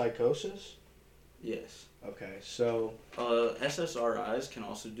mania and psychosis? Yes. Okay, so... SSRIs can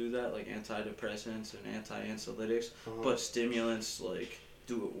also do that, like antidepressants and anti-anxiolytics, but stimulants, like,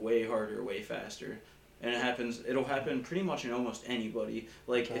 do it way harder, way faster. And it'll happen pretty much in almost anybody.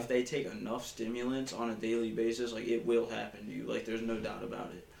 Like, if they take enough stimulants on a daily basis, like, it will happen to you. Like, there's no doubt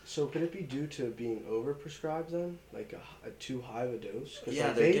about it. So could it be due to being overprescribed then? Like a too high of a dose? Yeah,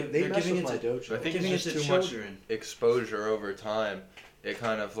 like they're mess giving with it my dojo. I think giving it's it just to too children. much exposure over time. It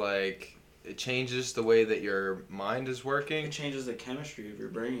kind of like... It changes the way that your mind is working. It changes the chemistry of your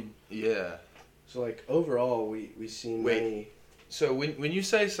brain. Yeah. So, like, overall, we see many... So when you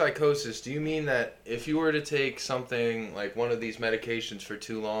say psychosis, do you mean that if you were to take something like one of these medications for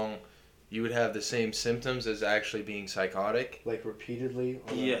too long, you would have the same symptoms as actually being psychotic? Like repeatedly?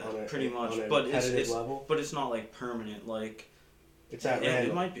 Pretty much. On a but repetitive level? But it's not like permanent. Like it's at random.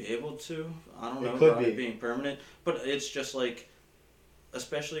 random. It might be able to. I don't know about it being permanent. But it's just like,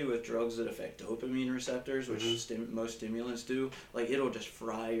 especially with drugs that affect dopamine receptors, which most stimulants do, like it'll just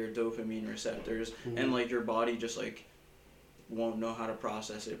fry your dopamine receptors, and like your body just like won't know how to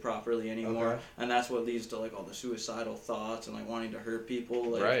process it properly anymore, and that's what leads to like all the suicidal thoughts and like wanting to hurt people.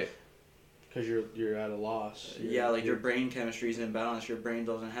 Like, right. Because you're at a loss. Your brain chemistry is imbalanced. Your brain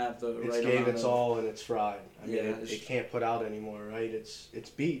doesn't have the right amount. It gave its all and it's fried. I mean, Yeah, it can't put out anymore, right? It's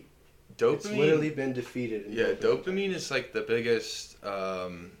beat. Dopamine. It's literally been defeated. Dopamine is like the biggest.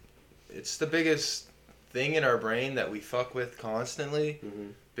 It's the biggest thing in our brain that we fuck with constantly.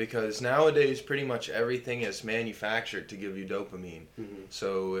 Because nowadays pretty much everything is manufactured to give you dopamine.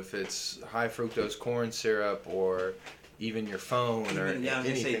 So if it's high fructose corn syrup or even your phone or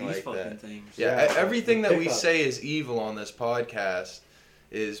anything like that. Things. Everything that we say is evil on this podcast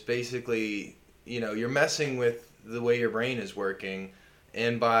is basically, you're messing with the way your brain is working,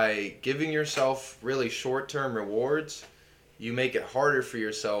 and by giving yourself really short-term rewards, you make it harder for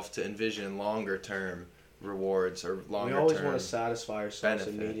yourself to envision longer-term rewards or longer-term. We always want to satisfy ourselves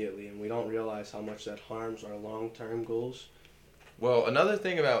benefit. Immediately, and we don't realize how much that harms our long-term goals. Well, another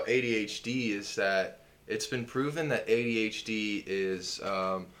thing about ADHD is that it's been proven that ADHD is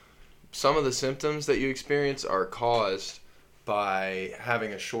some of the symptoms that you experience are caused by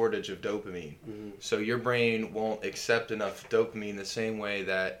having a shortage of dopamine. So your brain won't accept enough dopamine the same way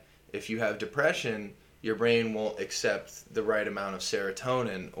that if you have depression, your brain won't accept the right amount of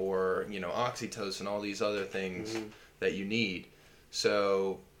serotonin or, oxytocin, all these other things that you need.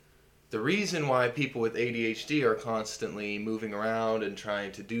 So the reason why people with ADHD are constantly moving around and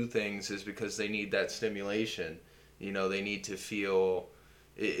trying to do things is because they need that stimulation. They need to feel...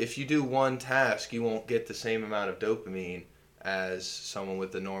 If you do one task, you won't get the same amount of dopamine as someone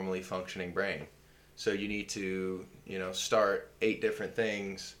with a normally functioning brain. So you need to, start 8 different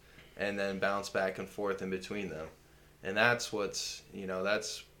things and then bounce back and forth in between them. And that's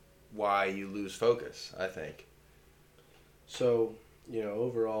that's why you lose focus, I think. So,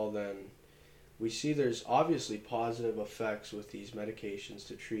 overall then, we see there's obviously positive effects with these medications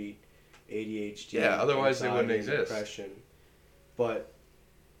to treat ADHD. Yeah, otherwise they wouldn't exist. Depression. But,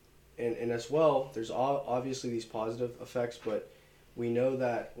 and as well, there's obviously these positive effects, but we know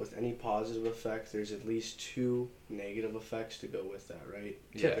that with any positive effect, there's at least 2 negative effects to go with that, right?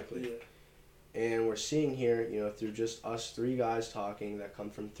 Yeah. Typically. Yeah. And we're seeing here, through just us 3 guys talking that come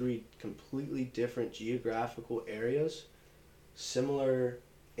from 3 completely different geographical areas, similar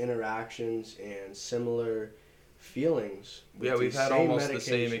interactions and similar feelings. Yeah, we've had almost the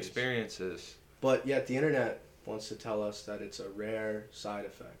same experiences. But yet the internet wants to tell us that it's a rare side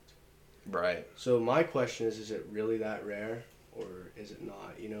effect. Right. So my question is it really that rare or is it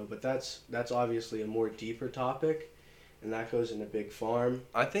not? But that's obviously a more deeper topic, and that goes into big farm.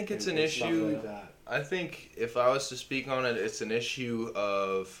 I think it's an issue. Like that. I think if I was to speak on it, it's an issue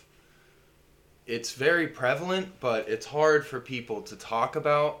of it's very prevalent, but it's hard for people to talk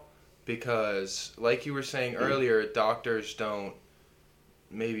about because, like you were saying earlier, doctors don't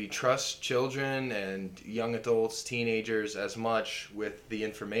maybe trust children and young adults, teenagers as much with the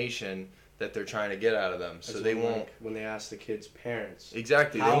information that they're trying to get out of them. So they won't. Like when they ask the kids' parents,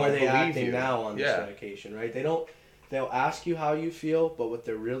 exactly, how are they acting now on this medication, right? They'll ask you how you feel, but what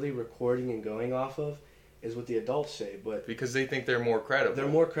they're really recording and going off of is what the adults say. But because they think they're more credible. They're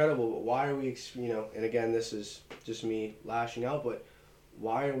more credible, but why are we, and again, this is just me lashing out, but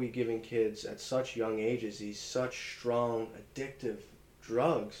why are we giving kids at such young ages these such strong, addictive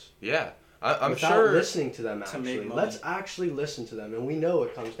drugs? Yeah. I'm without sure listening to them, actually. Let's actually listen to them. And we know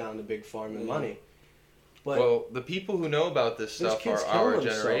it comes down to big pharma and money. But well, the people who know about this stuff are our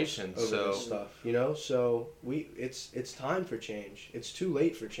generation. So this stuff, so it's time for change. It's too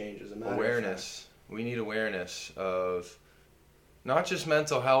late for change, as a matter of fact. We need awareness of not just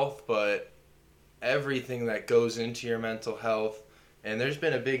mental health, but everything that goes into your mental health. And there's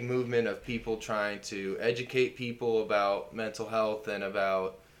been a big movement of people trying to educate people about mental health and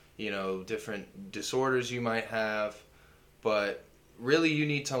about different disorders you might have, but really you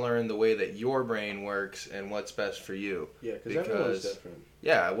need to learn the way that your brain works and what's best for you. Yeah, because everyone's different.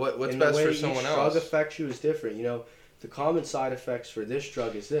 Yeah, what's best for someone else. The way each drug affects you is different. The common side effects for this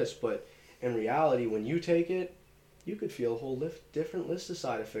drug is this, but in reality, when you take it, you could feel a whole different list of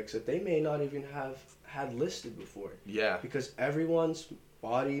side effects that they may not even have had listed before. Yeah. Because everyone's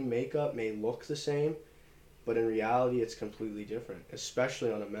body makeup may look the same, but in reality, it's completely different,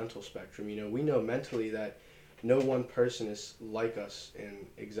 especially on a mental spectrum. We know mentally that no one person is like us in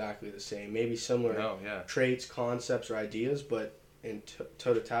exactly the same. Maybe similar traits, concepts, or ideas, but in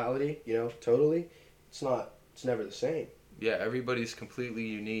totality, totally, it's never the same. Yeah, everybody's completely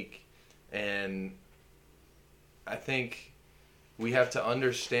unique, and I think we have to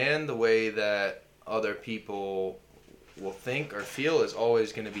understand the way that other people will think or feel is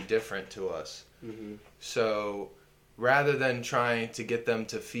always going to be different to us. Mm-hmm. So rather than trying to get them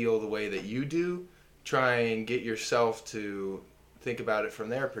to feel the way that you do, try and get yourself to think about it from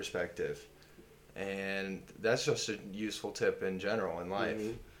their perspective. And that's just a useful tip in general in life.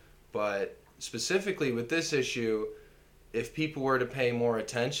 Mm-hmm. But specifically with this issue, if people were to pay more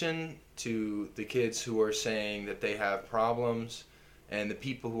attention to the kids who are saying that they have problems and the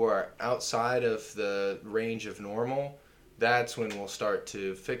people who are outside of the range of normal, that's when we'll start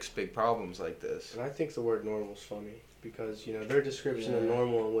to fix big problems like this. And I think the word normal is funny because, their description of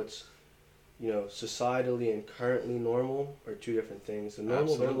normal and what's, societally and currently normal are 2 different things. The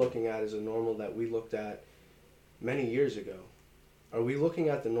normal they're looking at is a normal that we looked at many years ago. Are we looking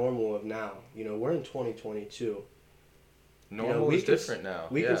at the normal of now? We're in 2022. Normal is different now.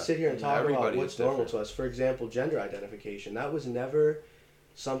 We can sit here and talk about what's normal to us. For example, gender identification. That was never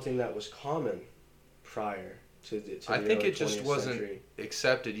something that was common prior to the I think it just wasn't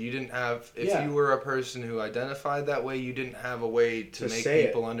accepted. You didn't have, if you were a person who identified that way, you didn't have a way to make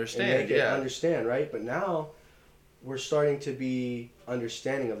people understand. And make it understand, right? But now we're starting to be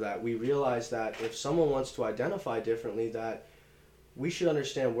understanding of that. We realize that if someone wants to identify differently, that we should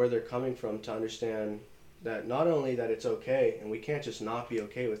understand where they're coming from to understand that not only that it's okay, and we can't just not be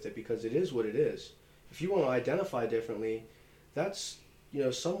okay with it because it is what it is. If you want to identify differently, that's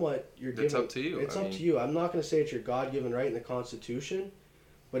somewhat you're given. It's up to you. It's up to you. I'm not going to say it's your God-given right in the Constitution,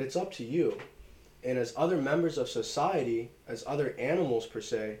 but it's up to you. And as other members of society, as other animals per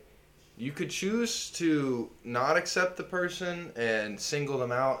se, you could choose to not accept the person and single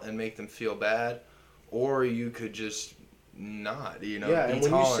them out and make them feel bad, or you could just not, Yeah, and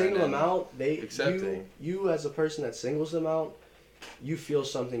when you single them out, accepting. You as a person that singles them out, you feel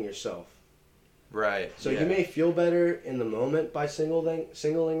something yourself. Right. So you may feel better in the moment by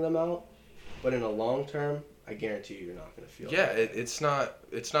singling them out, but in the long term, I guarantee you're not going to feel. Yeah, it's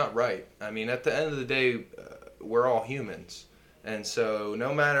not right. I mean, at the end of the day, we're all humans, and so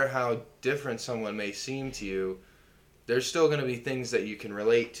no matter how different someone may seem to you, there's still going to be things that you can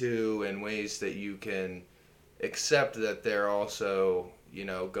relate to and ways that you can accept that they're also,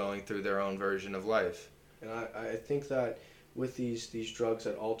 going through their own version of life. And I think that with these drugs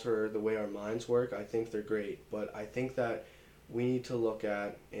that alter the way our minds work, I think they're great. But I think that we need to look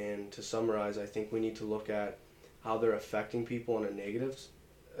at, and to summarize, I think we need to look at how they're affecting people on a negatives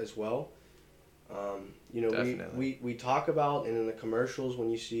as well. We talk about, and in the commercials, when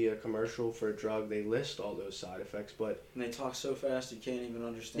you see a commercial for a drug, they list all those side effects, but... And they talk so fast you can't even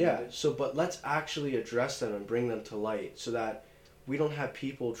understand it. But let's actually address them and bring them to light so that we don't have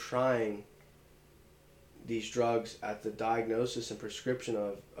people trying these drugs at the diagnosis and prescription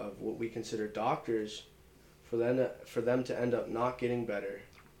of what we consider doctors for them to end up not getting better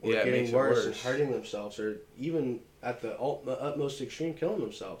or getting worse and hurting themselves, or even at the utmost extreme killing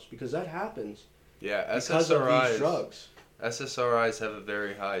themselves, because that happens. Yeah, because of these drugs. SSRIs have a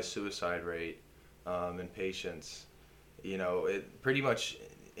very high suicide rate in patients. Pretty much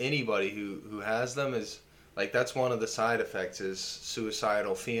anybody who has them is, like, that's one of the side effects is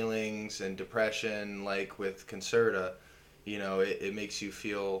suicidal feelings and depression. Like with Concerta, it makes you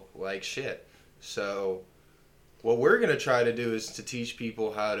feel like shit. So what we're going to try to do is to teach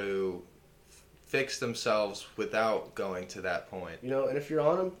people how to fix themselves without going to that point. And if you're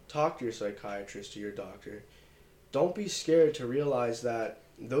on them, talk to your psychiatrist or your doctor. Don't be scared to realize that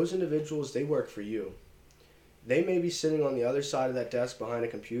those individuals, they work for you. They may be sitting on the other side of that desk behind a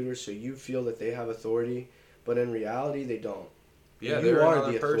computer, so you feel that they have authority, but in reality, they don't. Yeah, you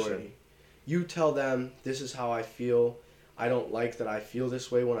are the authority. Person. You tell them, this is how I feel. I don't like that I feel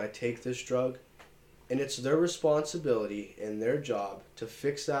this way when I take this drug. And it's their responsibility and their job to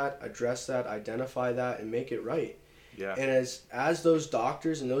fix that, address that, identify that, and make it right. Yeah. And as those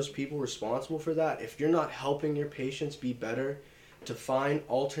doctors and those people responsible for that, if you're not helping your patients be better, to find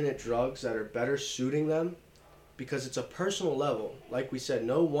alternate drugs that are better suiting them, because it's a personal level. Like we said,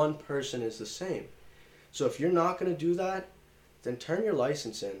 no one person is the same. So if you're not going to do that, then turn your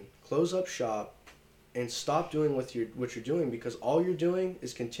license in, close up shop, and stop doing what you're doing, because all you're doing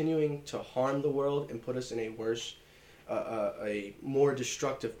is continuing to harm the world and put us in a worse, a more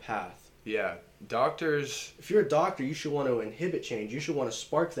destructive path. Yeah, doctors... If you're a doctor, you should want to inhibit change. You should want to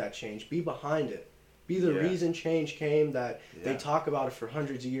spark that change. Be behind it. Be the reason change came, that they talk about it for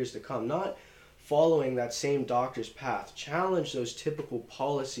hundreds of years to come. Not following that same doctor's path. Challenge those typical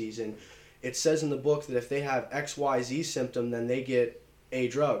policies. And it says in the book that if they have XYZ symptom, then they get a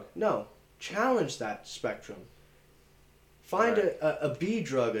drug. No. Challenge that spectrum. Find a B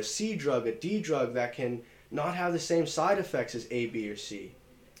drug, a C drug, a D drug that can not have the same side effects as A, B, or C.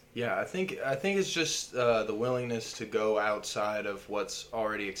 Yeah, I think it's just the willingness to go outside of what's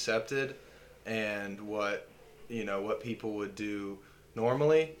already accepted and what people would do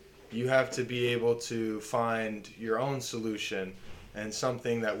normally. You have to be able to find your own solution and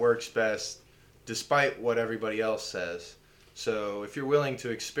something that works best despite what everybody else says. So if you're willing to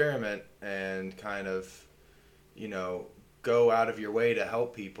experiment and kind of, go out of your way to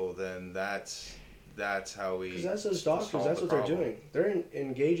help people, then that's how we... Because that's those doctors, that's what they're doing. They're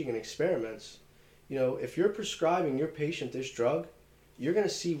engaging in experiments. If you're prescribing your patient this drug, you're going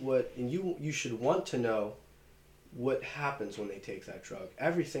to see and you should want to know what happens when they take that drug.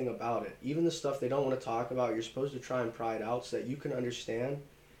 Everything about it. Even the stuff they don't want to talk about, you're supposed to try and pry it out so that you can understand.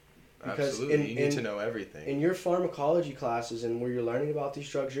 Because absolutely, you need to know everything. In your pharmacology classes and where you're learning about these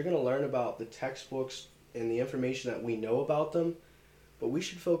drugs, you're going to learn about the textbooks and the information that we know about them, but we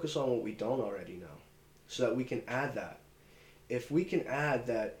should focus on what we don't already know so that we can add that. If we can add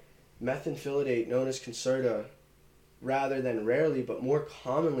that methamphetamine, known as Concerta, rather than rarely but more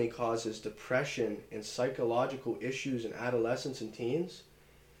commonly causes depression and psychological issues in adolescents and teens,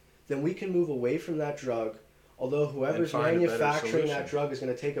 then we can move away from that drug. Although whoever's manufacturing that drug is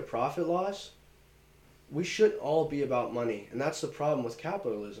going to take a profit loss, we shouldn't all be about money. And that's the problem with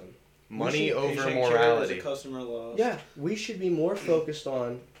capitalism. Money over morality. Customer loss. Yeah, we should be more focused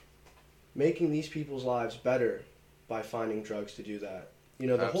on making these people's lives better by finding drugs to do that.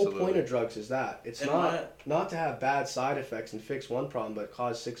 The whole point of drugs is that. It's not to have bad side effects and fix one problem but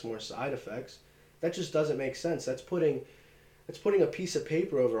cause 6 more side effects. That just doesn't make sense. That's putting a piece of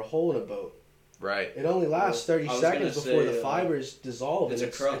paper over a hole in a boat. Right. It only lasts 30 seconds before the fibers dissolve, and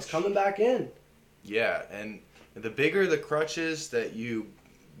it's coming back in. Yeah, and the bigger the crutches that you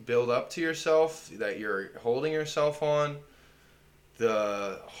build up to yourself, that you're holding yourself on,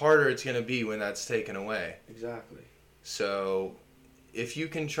 the harder it's going to be when that's taken away. Exactly. So if you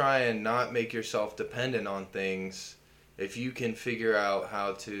can try and not make yourself dependent on things, if you can figure out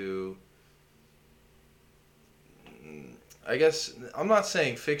how to... I guess I'm not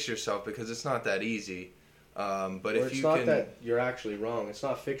saying fix yourself because it's not that easy, but if you can... It's not that you're actually wrong. It's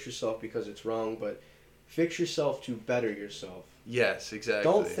not fix yourself because it's wrong, but Fix yourself to better yourself. Yes, exactly.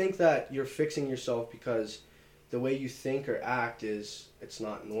 Don't think that you're fixing yourself because the way you think or act it's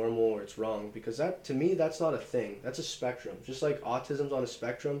not normal or it's wrong, because that, to me, that's not a thing. That's a spectrum. Just like autism's on a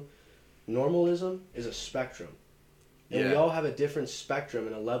spectrum, normalism is a spectrum. And we all have a different spectrum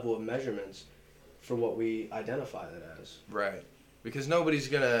and a level of measurements for what we identify that as. Right. Because nobody's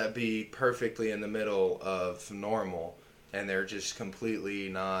going to be perfectly in the middle of normal, and they're just completely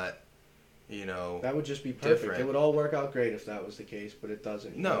not, That would just be perfect. different. It would all work out great if that was the case, but it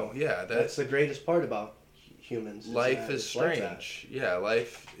doesn't. No, yeah. That's the greatest part about humans. Life is strange. Yeah,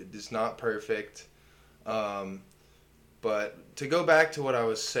 life is not perfect. But to go back to what I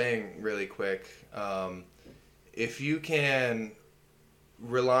was saying really quick, if you can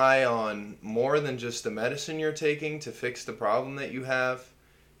rely on more than just the medicine you're taking to fix the problem that you have,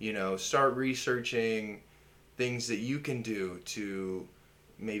 start researching things that you can do to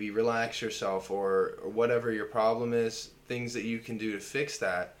maybe relax yourself or whatever your problem is, things that you can do to fix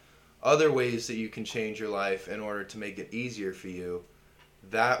that, other ways that you can change your life in order to make it easier for you,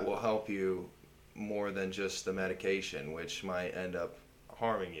 that will help you more than just the medication, which might end up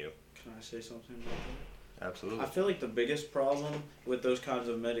harming you. Can I say something about that? Absolutely. I feel like the biggest problem with those kinds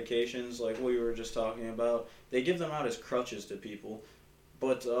of medications, like what we were just talking about, they give them out as crutches to people.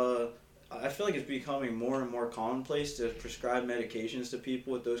 But I feel like it's becoming more and more commonplace to prescribe medications to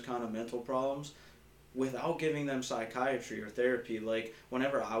people with those kind of mental problems without giving them psychiatry or therapy. Like,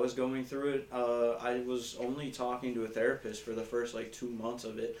 whenever I was going through it, I was only talking to a therapist for the first, 2 months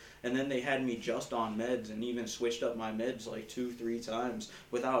of it. And then they had me just on meds and even switched up my meds, 2-3 times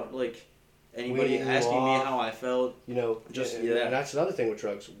without, anybody asking me how I felt. And that's another thing with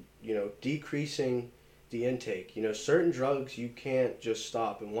drugs. Decreasing the intake. Certain drugs you can't just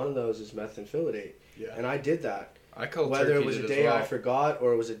stop, and one of those is methamphetamine. Yeah. And I did that. I cold Whether it was a day well. I forgot,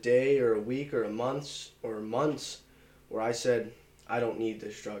 or it was a day or a week or months where I said, I don't need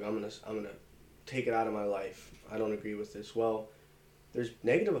this drug. I'm gonna take it out of my life. I don't agree with this. Well, there's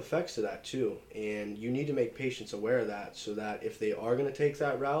negative effects to that too, and you need to make patients aware of that so that if they are gonna take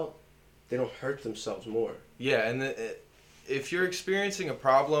that route, they don't hurt themselves more. Yeah, and if you're experiencing a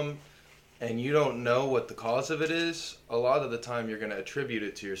problem and you don't know what the cause of it is, a lot of the time you're going to attribute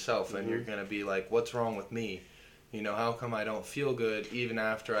it to yourself, and you're going to be like, what's wrong with me? How come I don't feel good even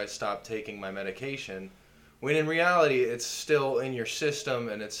after I stop taking my medication? When in reality, it's still in your system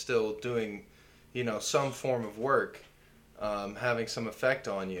and it's still doing, some form of work, having some effect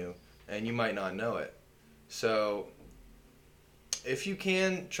on you, and you might not know it. So if you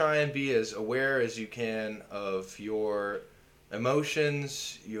can, try and be as aware as you can of your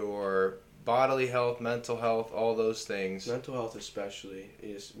emotions, your bodily health, mental health, all those things. Mental health especially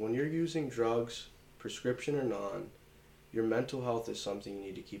is when you're using drugs, prescription or non, your mental health is something you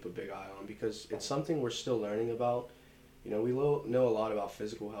need to keep a big eye on, because it's something we're still learning about. We know a lot about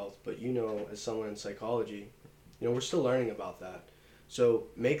physical health, but as someone in psychology, we're still learning about that. So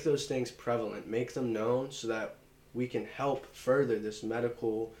make those things prevalent, make them known so that we can help further this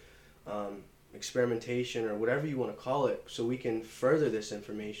medical experimentation or whatever you want to call it, so we can further this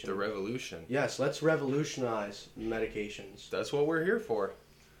information. The revolution. Yes, let's revolutionize medications. That's what we're here for.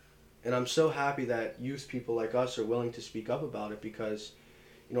 And I'm so happy that youth people like us are willing to speak up about it, because,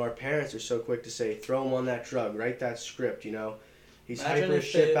 our parents are so quick to say, throw him on that drug, write that script, He's hyper as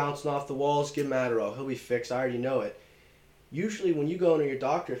shit, bouncing off the walls, give him Adderall, he'll be fixed, I already know it. Usually when you go into your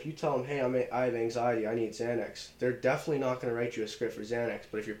doctor, if you tell them, hey, I have anxiety, I need Xanax, they're definitely not going to write you a script for Xanax.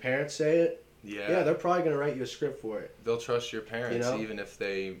 But if your parents say it, yeah, they're probably going to write you a script for it. They'll trust your parents, even if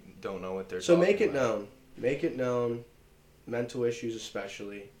they don't know what they're talking about. So make it known, mental issues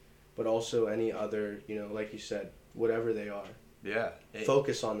especially, but also any other, like you said, whatever they are. Yeah.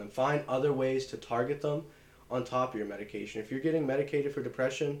 Focus on them. Find other ways to target them on top of your medication. If you're getting medicated for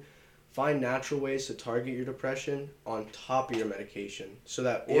depression, find natural ways to target your depression on top of your medication, so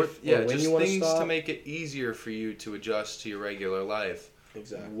that when you want to stop, to make it easier for you to adjust to your regular life.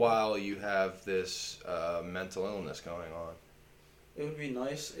 Exactly. While you have this mental illness going on. It would be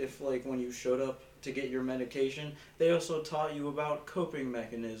nice if, when you showed up to get your medication, they also taught you about coping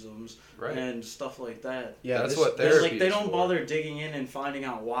mechanisms and stuff like that. Yeah, that's what therapy is. They don't bother digging in and finding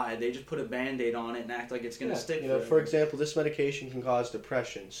out why. They just put a Band-Aid on it and act like it's going to stick. For example, this medication can cause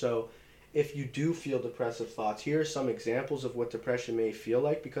depression. So if you do feel depressive thoughts, here are some examples of what depression may feel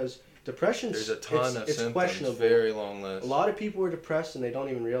like, because depression, there's a ton of symptoms, questionable. Very long list. A lot of people are depressed and they don't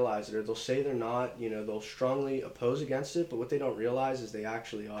even realize it, or they'll say they're not. They'll strongly oppose against it, but what they don't realize is they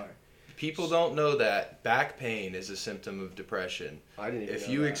actually are. People don't know that back pain is a symptom of depression. I didn't even know If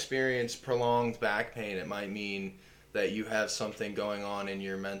you that. experience prolonged back pain, it might mean that you have something going on in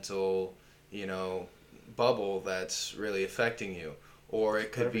your mental, bubble that's really affecting you. Or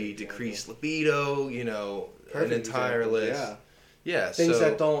it could be decreased libido, an entire list. Yeah. Things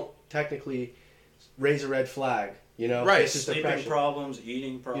that don't technically raise a red flag, Right. This is sleeping depression. problems,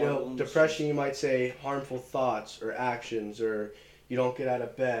 eating problems. Depression, you might say harmful thoughts or actions, or you don't get out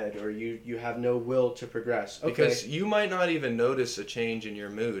of bed, or you have no will to progress. Okay. Because you might not even notice a change in your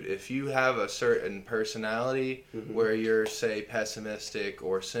mood. If you have a certain personality where you're, say, pessimistic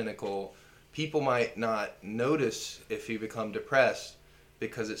or cynical, people might not notice if you become depressed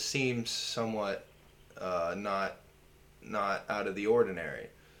because it seems somewhat not out of the ordinary.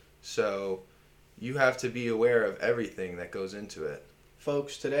 So you have to be aware of everything that goes into it.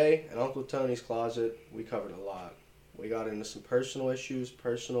 Folks, today at Uncle Tony's Closet, we covered a lot. We got into some personal issues,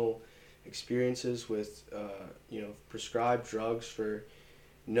 personal experiences with, prescribed drugs for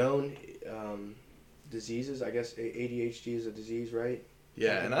known diseases. I guess ADHD is a disease, right?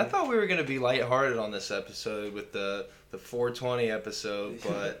 Yeah, and I thought we were going to be lighthearted on this episode with the 420 episode,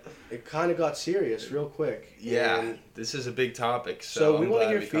 but it kind of got serious real quick. Yeah, and this is a big topic, so we want to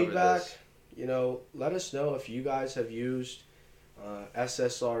hear feedback. Let us know if you guys have used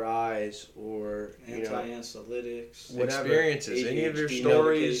SSRIs or anti-anxiolytics, whatever experiences, any of your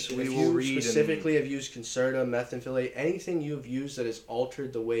stories, we will read. Specifically, have used Concerta, methamphetamine, anything you've used that has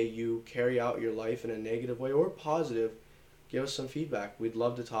altered the way you carry out your life in a negative way or positive. Give us some feedback. We'd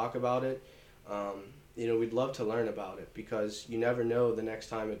love to talk about it. We'd love to learn about it because you never know the next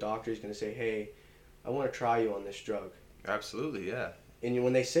time a doctor is going to say, "Hey, I want to try you on this drug." Absolutely, yeah. And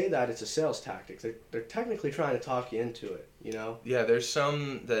when they say that, it's a sales tactic. They're technically trying to talk you into it, Yeah, there's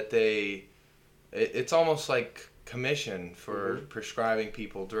some that it's almost like commission for prescribing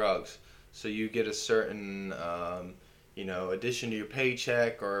people drugs. So you get a certain, addition to your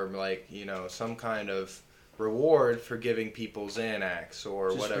paycheck or some kind of reward for giving people Xanax or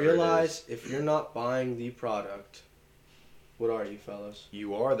whatever. Just realize if you're not buying the product, what are you, fellas?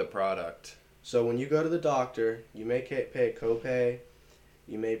 You are the product. So when you go to the doctor, you may pay a copay.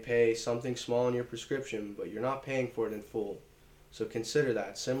 You may pay something small in your prescription, but you're not paying for it in full. So consider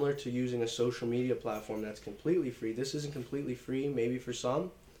that. Similar to using a social media platform that's completely free. This isn't completely free, maybe for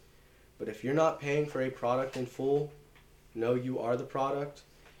some. But if you're not paying for a product in full, know you are the product.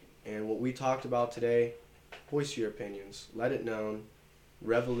 And what we talked about today, voice your opinions. Let it known.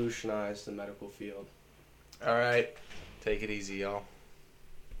 Revolutionize the medical field. All right. Take it easy, y'all.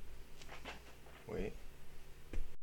 Wait.